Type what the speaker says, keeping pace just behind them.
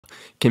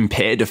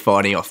Compared to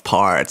fighting off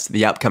pirates,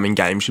 the upcoming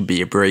game should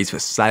be a breeze for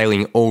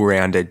sailing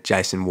all-rounder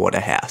Jason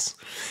Waterhouse.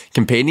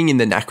 Competing in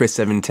the NACRA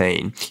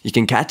 17, you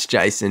can catch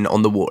Jason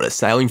on the water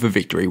sailing for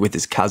victory with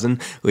his cousin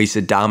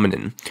Lisa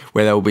Darmanin,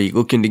 where they'll be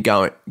looking to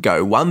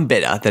go one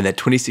better than their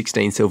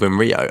 2016 silver in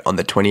Rio on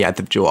the 28th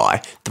of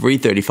July,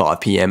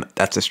 3:35 p.m,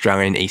 that's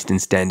Australian Eastern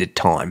Standard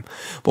Time.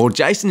 While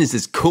Jason is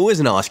as cool as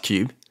an ice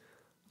cube...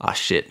 Ah,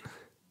 shit.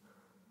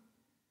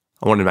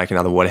 I wanted to make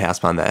another Waterhouse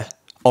pun there.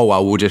 Oh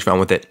well, we'll just run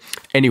with it.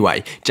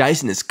 Anyway,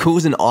 Jason, as cool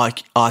as an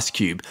ice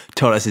cube,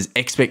 told us his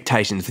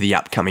expectations for the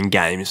upcoming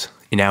games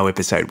in our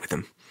episode with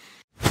him.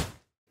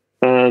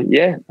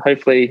 Yeah,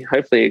 hopefully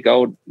a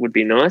gold would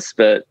be nice,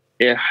 but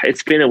yeah,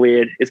 it's been a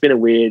weird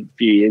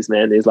few years,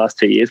 man. These last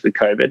 2 years with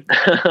COVID,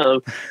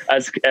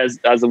 as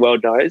the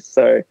world knows.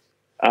 So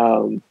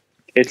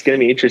it's going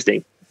to be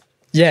interesting.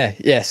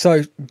 Yeah.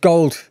 So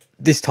gold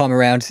this time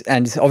around,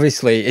 and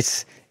obviously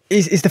it's.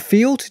 Is the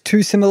field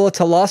too similar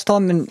to last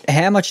time, and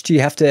how much do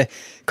you have to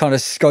kind of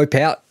scope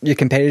out your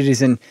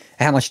competitors, and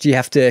how much do you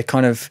have to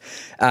kind of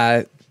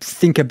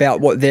think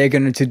about what they're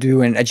going to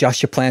do and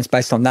adjust your plans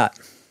based on that?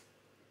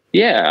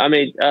 Yeah, I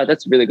mean,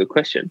 that's a really good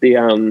question.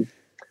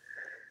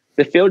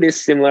 The field is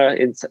similar.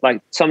 It's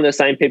like some of the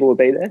same people will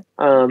be there,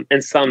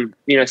 and some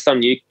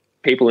new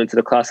people into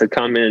the class have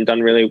come in and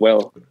done really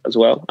well as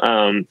well.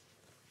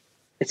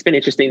 It's been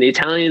interesting. The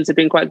Italians have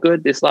been quite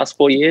good this last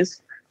 4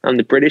 years.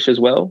 The British as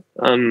well.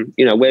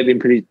 We've been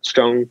pretty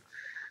strong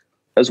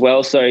as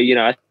well. So,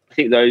 I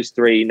think those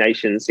three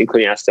nations,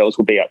 including ourselves,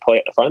 will be probably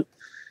at the front.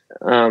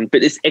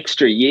 But this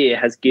extra year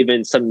has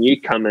given some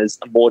newcomers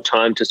more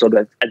time to sort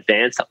of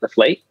advance up the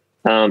fleet.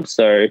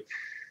 That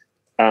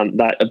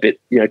a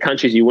bit,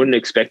 countries you wouldn't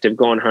expect have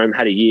gone home,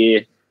 had a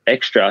year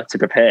extra to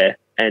prepare,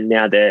 and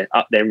now they're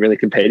up there and really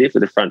competitive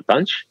with the front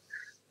bunch.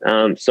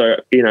 You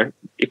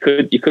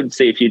could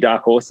see a few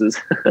dark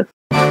horses.